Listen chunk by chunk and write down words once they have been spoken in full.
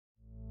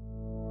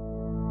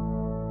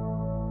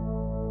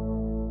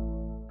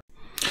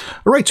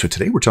All right, so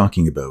today we're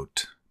talking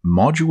about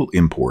module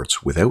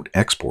imports without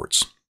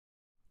exports.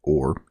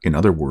 Or, in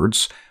other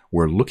words,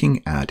 we're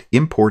looking at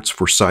imports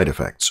for side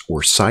effects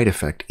or side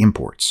effect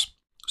imports.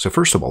 So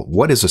first of all,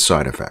 what is a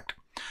side effect?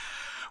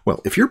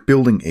 Well, if you're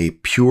building a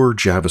pure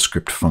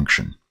JavaScript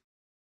function,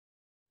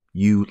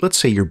 let's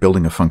say you're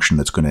building a function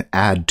that's going to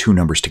add two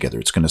numbers together.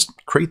 It's going to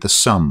create the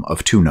sum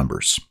of two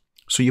numbers.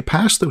 So you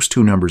pass those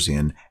two numbers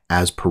in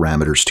as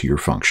parameters to your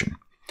function.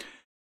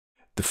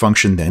 The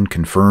function then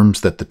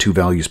confirms that the two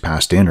values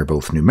passed in are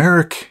both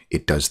numeric.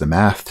 It does the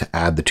math to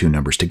add the two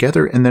numbers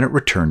together, and then it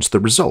returns the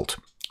result.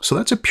 So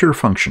that's a pure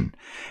function.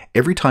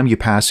 Every time you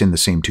pass in the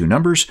same two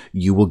numbers,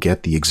 you will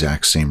get the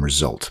exact same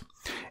result.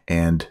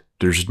 And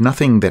there's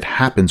nothing that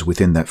happens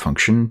within that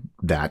function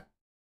that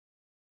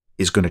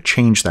is going to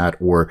change that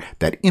or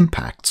that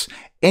impacts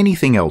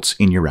anything else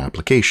in your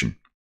application.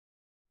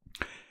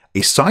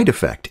 A side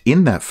effect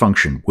in that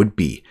function would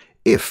be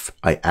if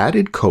I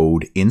added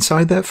code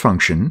inside that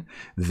function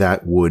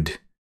that would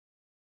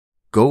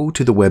go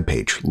to the web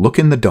page, look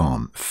in the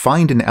DOM,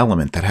 find an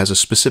element that has a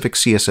specific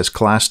CSS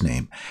class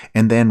name,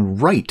 and then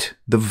write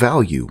the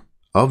value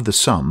of the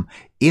sum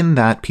in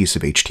that piece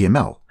of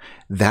HTML.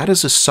 That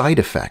is a side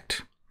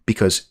effect,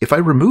 because if I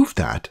remove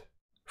that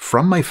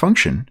from my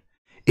function,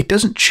 it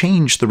doesn't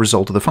change the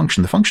result of the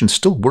function. The function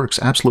still works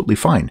absolutely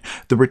fine.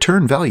 The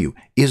return value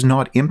is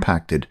not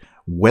impacted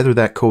whether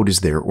that code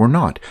is there or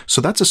not.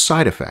 So that's a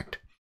side effect.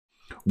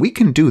 We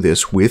can do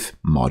this with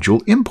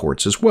module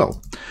imports as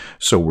well.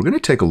 So we're going to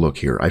take a look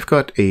here. I've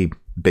got a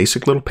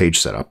basic little page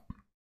set up.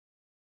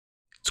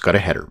 It's got a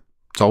header.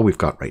 That's all we've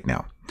got right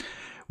now.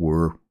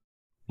 We're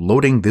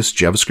loading this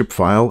JavaScript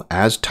file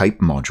as type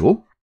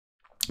module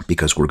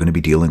because we're going to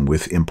be dealing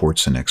with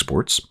imports and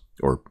exports,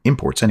 or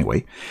imports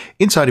anyway.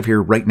 Inside of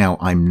here right now,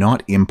 I'm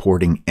not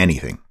importing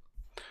anything.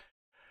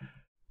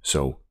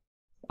 So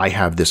I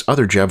have this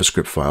other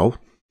JavaScript file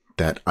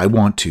that I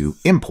want to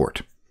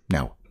import.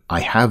 Now,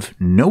 I have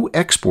no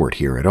export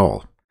here at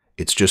all.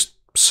 It's just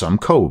some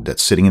code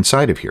that's sitting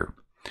inside of here.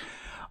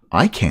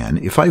 I can,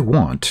 if I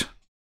want,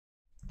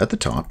 at the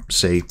top,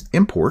 say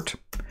import,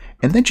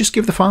 and then just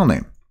give the file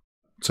name.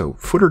 So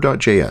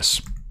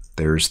footer.js.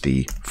 There's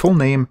the full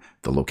name,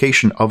 the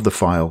location of the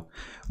file.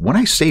 When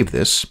I save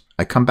this,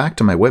 I come back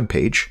to my web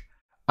page.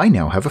 I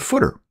now have a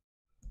footer.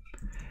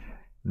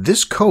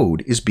 This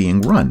code is being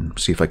run.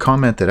 See, if I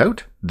comment that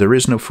out, there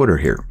is no footer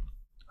here.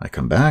 I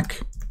come back,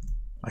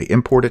 I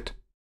import it,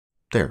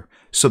 there.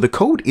 So the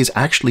code is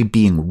actually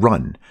being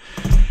run.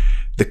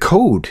 The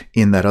code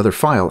in that other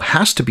file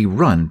has to be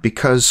run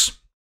because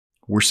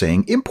we're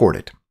saying import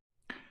it.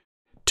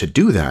 To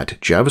do that, the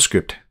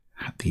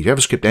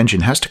JavaScript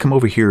engine has to come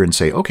over here and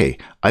say, okay,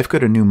 I've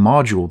got a new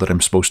module that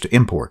I'm supposed to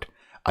import.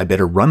 I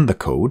better run the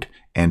code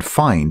and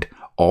find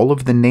all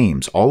of the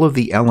names, all of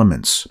the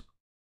elements,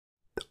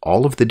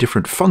 all of the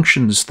different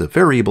functions, the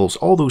variables,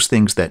 all those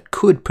things that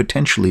could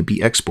potentially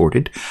be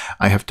exported.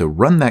 I have to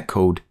run that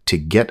code to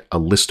get a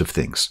list of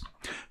things.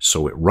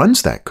 So it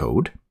runs that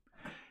code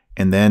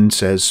and then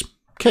says,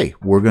 okay,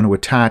 we're going to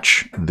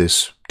attach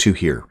this to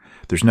here.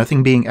 There's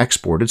nothing being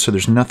exported, so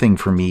there's nothing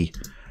for me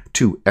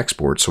to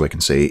export. So I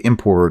can say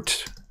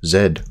import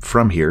Z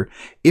from here.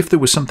 If there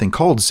was something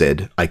called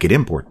Z, I could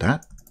import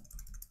that.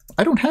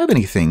 I don't have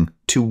anything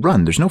to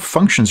run. There's no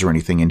functions or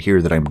anything in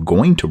here that I'm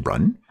going to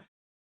run.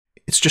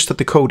 It's just that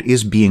the code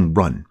is being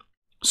run.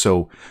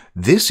 So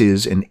this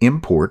is an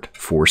import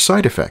for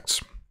side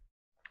effects.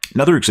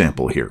 Another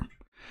example here.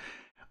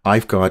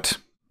 I've got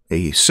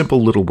a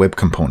simple little web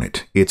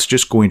component. It's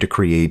just going to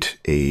create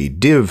a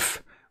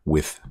div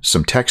with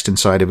some text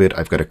inside of it.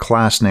 I've got a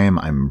class name.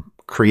 I'm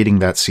creating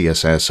that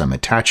CSS. I'm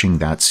attaching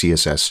that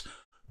CSS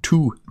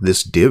to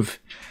this div,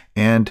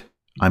 and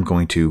I'm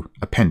going to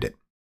append it.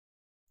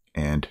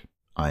 And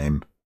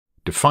I'm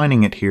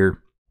defining it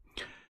here.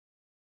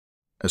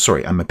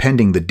 I'm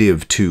appending the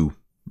div to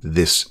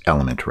this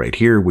element right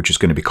here, which is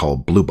going to be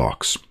called blue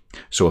box.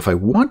 So if I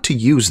want to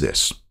use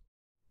this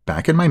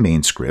back in my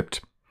main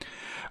script,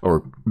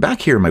 or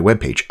back here in my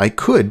web page, I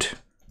could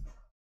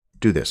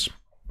do this.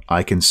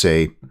 I can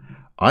say,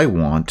 I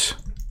want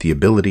the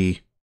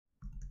ability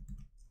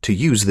to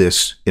use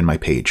this in my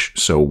page.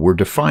 So we're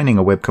defining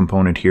a web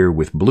component here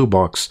with blue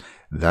box.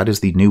 That is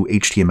the new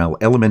HTML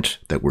element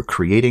that we're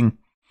creating.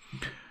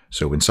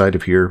 So inside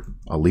of here,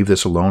 I'll leave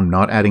this alone,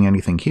 not adding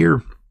anything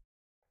here.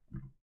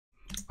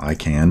 I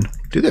can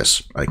do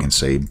this. I can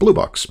say blue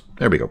box.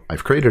 There we go.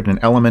 I've created an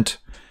element.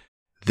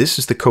 This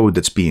is the code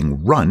that's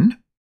being run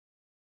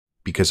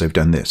because I've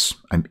done this.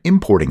 I'm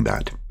importing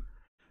that.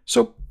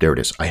 So there it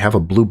is. I have a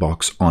blue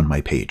box on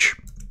my page.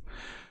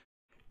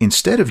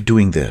 Instead of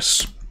doing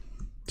this,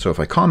 so if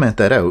I comment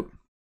that out,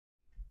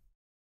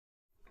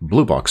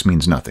 blue box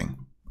means nothing.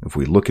 If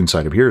we look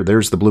inside of here,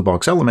 there's the blue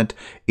box element.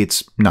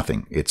 It's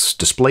nothing. It's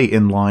display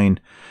inline.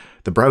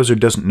 The browser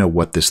doesn't know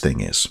what this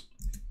thing is.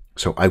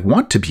 So I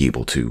want to be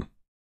able to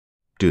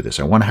do this.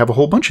 I want to have a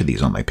whole bunch of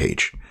these on my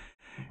page.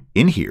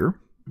 In here,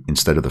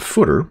 instead of the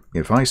footer,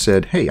 if I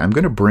said, hey, I'm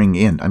going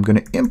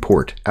to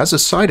import as a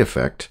side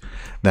effect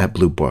that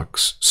blue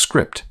box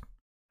script,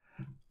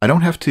 I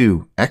don't have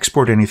to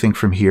export anything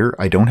from here.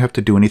 I don't have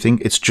to do anything.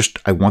 It's just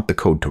I want the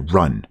code to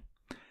run.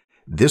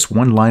 This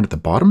one line at the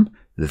bottom,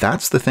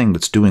 that's the thing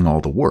that's doing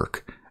all the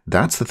work.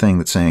 That's the thing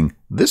that's saying,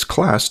 this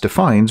class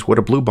defines what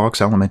a blue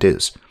box element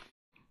is.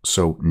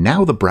 So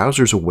now the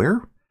browser's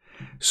aware.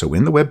 So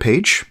in the web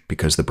page,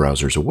 because the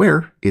browser's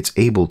aware, it's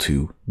able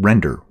to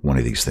render one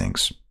of these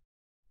things.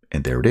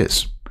 And there it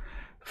is.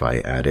 If I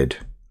added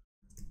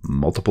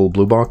multiple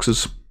blue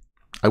boxes,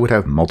 I would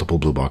have multiple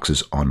blue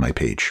boxes on my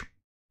page.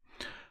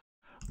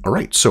 All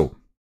right, so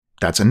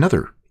that's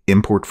another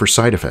import for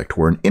side effect,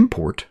 or an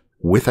import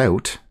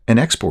without an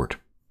export.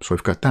 So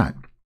I've got that.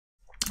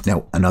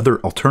 Now, another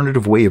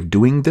alternative way of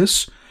doing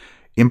this,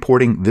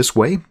 importing this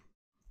way,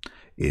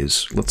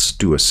 is let's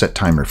do a set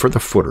timer for the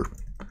footer.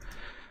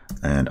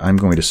 And I'm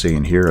going to say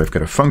in here, I've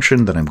got a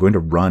function that I'm going to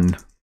run,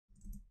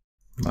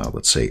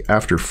 let's say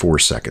after 4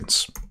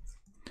 seconds.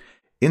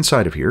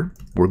 Inside of here,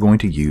 we're going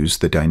to use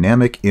the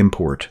dynamic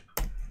import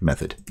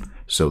method.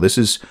 So this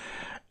is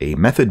a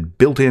method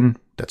built in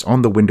that's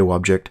on the window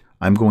object.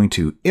 I'm going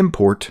to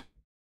import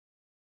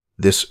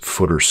this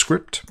footer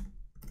script.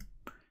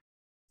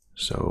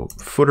 So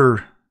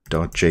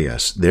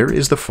footer.js, there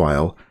is the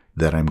file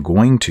that I'm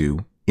going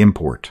to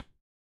import.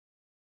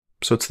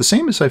 So it's the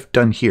same as I've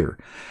done here.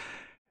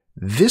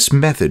 This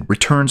method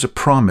returns a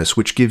promise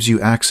which gives you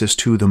access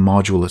to the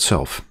module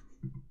itself.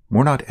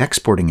 We're not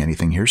exporting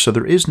anything here, so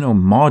there is no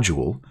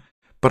module,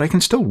 but I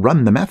can still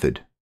run the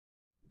method,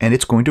 and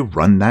it's going to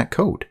run that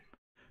code.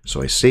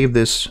 So I save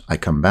this, I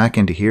come back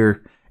into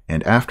here,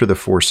 and after the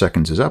 4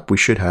 seconds is up, we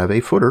should have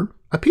a footer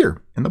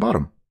appear in the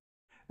bottom.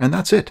 And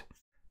that's it.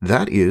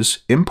 That is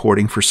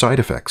importing for side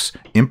effects,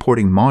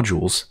 importing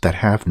modules that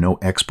have no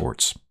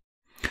exports.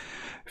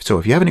 So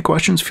if you have any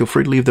questions, feel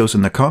free to leave those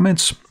in the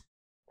comments.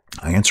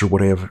 I answer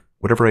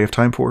whatever I have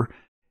time for.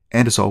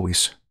 And as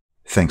always,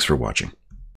 thanks for watching.